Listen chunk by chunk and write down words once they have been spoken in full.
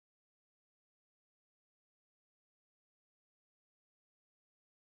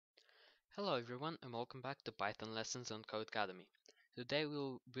Hello everyone and welcome back to Python lessons on Codecademy. Today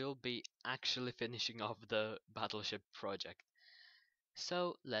we'll be actually finishing off the Battleship project.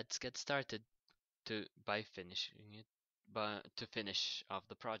 So let's get started by finishing it to finish off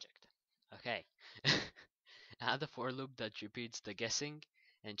the project. Okay. Add a for loop that repeats the guessing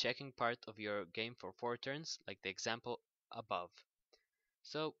and checking part of your game for 4 turns like the example above.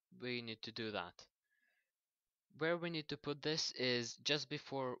 So we need to do that. Where we need to put this is just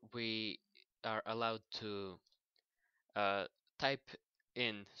before we are allowed to uh, type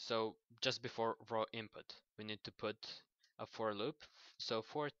in, so just before raw input we need to put a for loop. So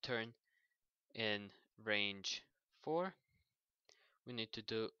for turn in range 4 we need to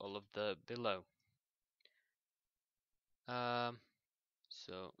do all of the below.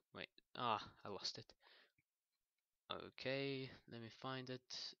 So wait, I lost it. Okay, let me find it.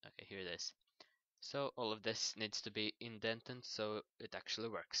 Okay, here it is. So all of this needs to be indented so it actually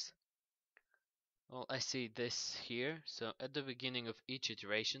works. Well, I see this here. So at the beginning of each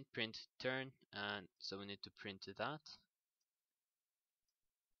iteration, print turn, and so we need to print that.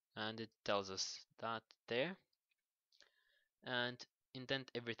 And it tells us that there. And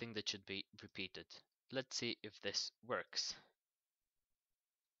indent everything that should be repeated. Let's see if this works.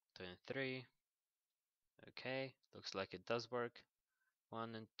 23. Okay, looks like it does work.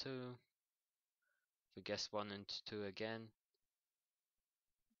 1 and 2. If we guess 1 and 2 again,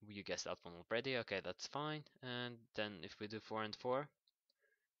 you guessed that one already. Okay, that's fine. And then if we do 4 and 4.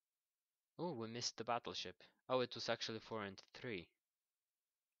 Oh, we missed the battleship. Oh, it was actually 4 and 3.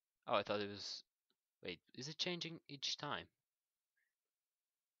 Oh, I thought it was. Wait, is it changing each time?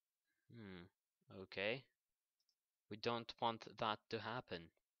 Okay. We don't want that to happen.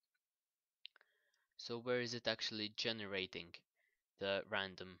 So where is it actually generating the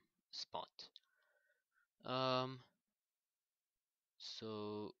random spot? Um,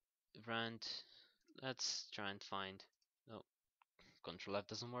 so rand, let's try and find. No, Control F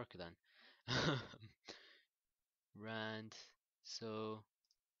doesn't work then. Rand. So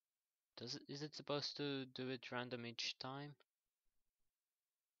is it supposed to do it random each time?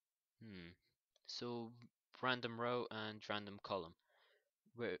 So random row and random column.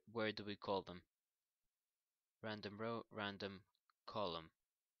 Where do we call them? Random row, random column.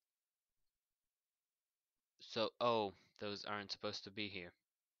 So those aren't supposed to be here.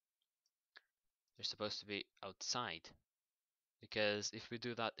 They're supposed to be outside. Because if we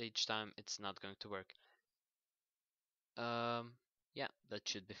do that each time, it's not going to work. Yeah, that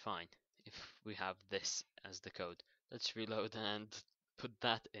should be fine if we have this as the code. Let's reload and put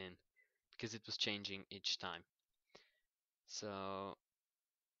that in because it was changing each time. So,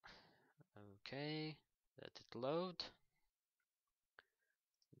 okay, let it load.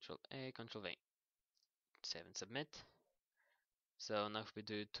 Control A, Control V. Save and submit. So now if we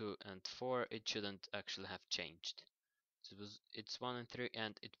do 2 and 4, it shouldn't actually have changed. So it's 1 and 3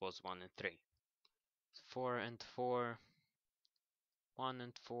 and it was 1 and 3. 4 and 4, 1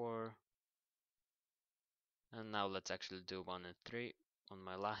 and 4, and now let's actually do 1 and 3 on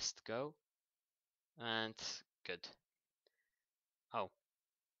my last go. And good. Oh,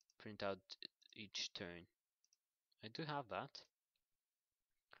 print out each turn. I do have that.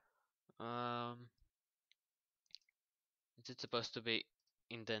 Is it supposed to be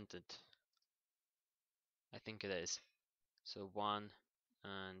indented? I think it is. So 1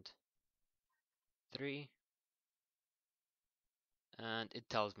 and 3. And it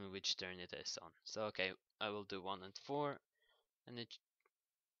tells me which turn it is on. So okay, I will do 1 and 4. And it...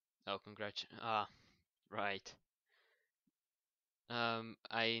 Oh, right.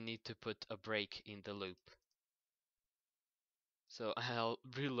 I need to put a break in the loop. So I'll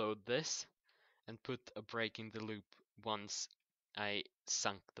reload this and put a break in the loop once I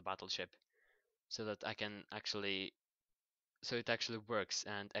sunk the battleship, so that I can actually, so it actually works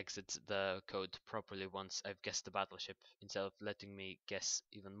and exits the code properly once I've guessed the battleship, instead of letting me guess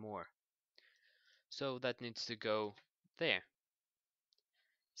even more. So that needs to go there.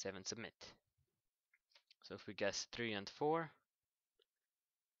 Save and submit. So if we guess 3 and 4,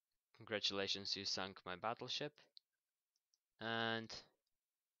 congratulations, you sunk my battleship. And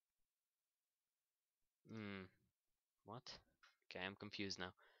what? Okay, I'm confused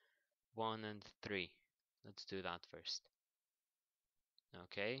now. 1 and 3. Let's do that first.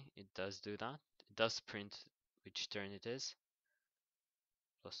 Okay, it does do that. It does print which turn it is.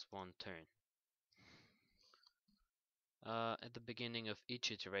 Plus 1 turn. At the beginning of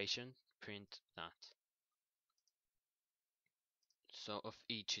each iteration, print that. So of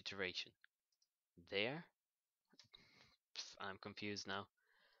each iteration. There. I'm confused now.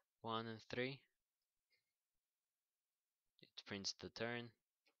 1 and 3. It prints the turn.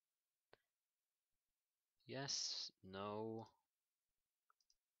 Yes, no.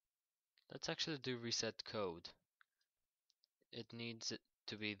 Let's actually do reset code. It needs it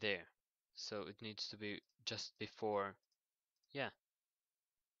to be there. So it needs to be just before. Yeah.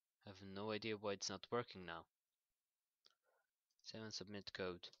 I have no idea why it's not working now. 7 submit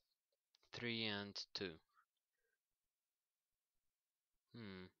code. 3 and 2.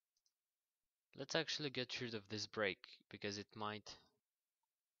 Let's actually get rid of this break because it might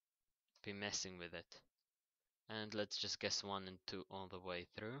be messing with it. And let's just guess 1 and 2 all the way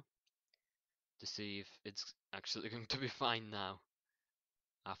through to see if it's actually going to be fine now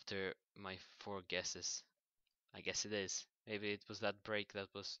after my 4 guesses. I guess it is. Maybe it was that break that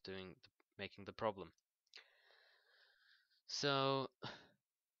was making the problem. So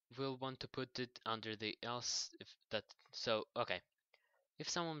we'll want to put it under the else if that. So okay, if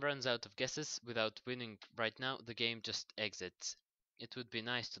someone runs out of guesses without winning right now, the game just exits. It would be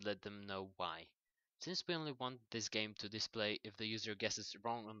nice to let them know why. Since we only want this game to display if the user guesses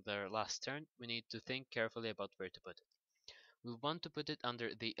wrong on their last turn, we need to think carefully about where to put it. We'll want to put it under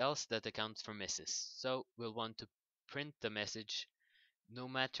the else that accounts for misses. So we'll want to print the message no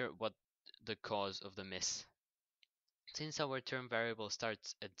matter what the cause of the miss. Since our term variable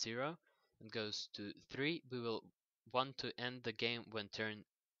starts at 0 and goes to 3, we will want to end the game when turn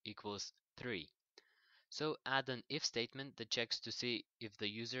equals 3. So add an if statement that checks to see if the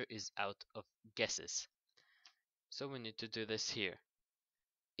user is out of guesses. So we need to do this here.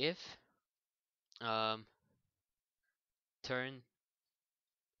 If turn,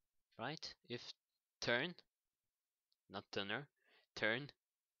 right? If turn, not turner, turn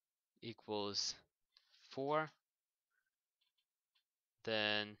equals 4,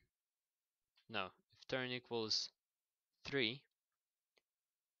 then no, if turn equals 3,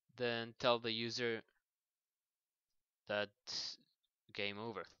 then tell the user that game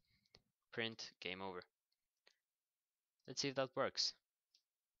over. Print game over. Let's see if that works.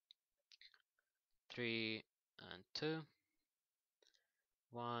 3 and 2,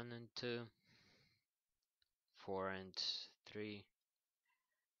 1 and 2, 4 and 3,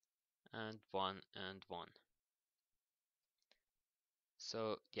 and 1 and 1.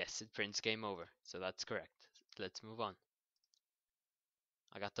 So yes, it prints game over, so that's correct. Let's move on.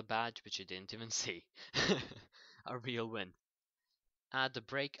 I got the badge, which you didn't even see. A real win. Add a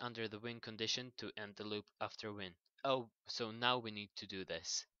break under the win condition to end the loop after win. Oh, so now we need to do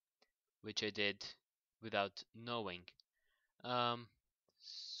this, which I did without knowing.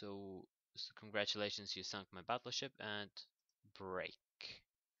 So congratulations, you sunk my battleship, and break.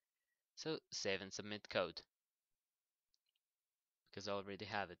 So save and submit code, because I already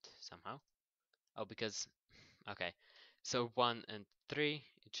have it somehow. Oh, because, okay. So 1 and 3,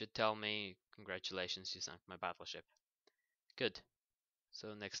 it should tell me, congratulations, you sunk my battleship. Good.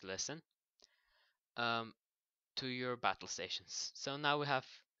 So next lesson. To your battle stations. So now we have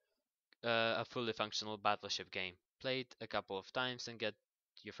a fully functional battleship game. Play it a couple of times and get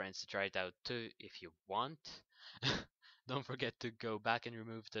your friends to try it out too if you want. Don't forget to go back and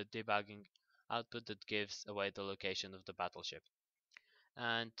remove the debugging output that gives away the location of the battleship.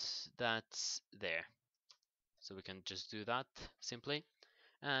 And that's there. So we can just do that simply.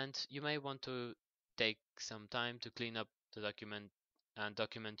 And you may want to take some time to clean up the document and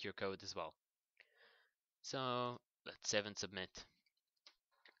document your code as well. So let's save and submit.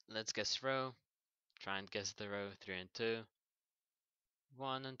 Let's guess row. Try and guess the row 3 and 2,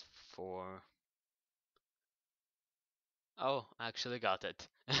 1 and 4. Oh, I actually got it.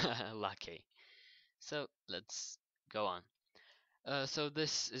 Lucky. So let's go on. So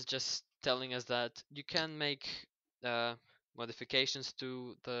this is just telling us that you can make modifications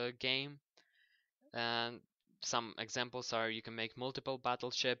to the game, and some examples are you can make multiple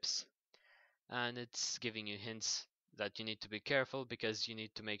battleships, and it's giving you hints that you need to be careful because you need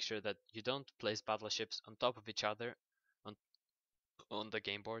to make sure that you don't place battleships on top of each other on the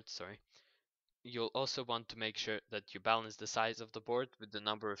game board, sorry. You'll also want to make sure that you balance the size of the board with the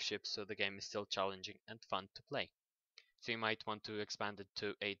number of ships so the game is still challenging and fun to play. So you might want to expand it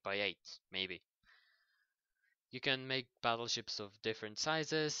to 8 by 8, maybe. You can make battleships of different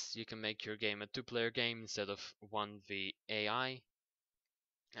sizes, you can make your game a 2-player game instead of 1v AI,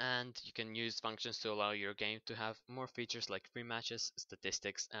 and you can use functions to allow your game to have more features like free matches,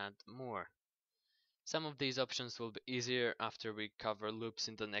 statistics, and more. Some of these options will be easier after we cover loops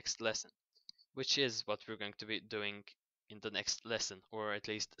in the next lesson, which is what we're going to be doing in the next lesson, or at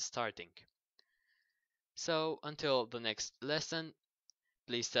least starting. So until the next lesson,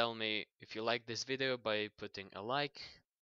 please tell me if you like this video by putting a like,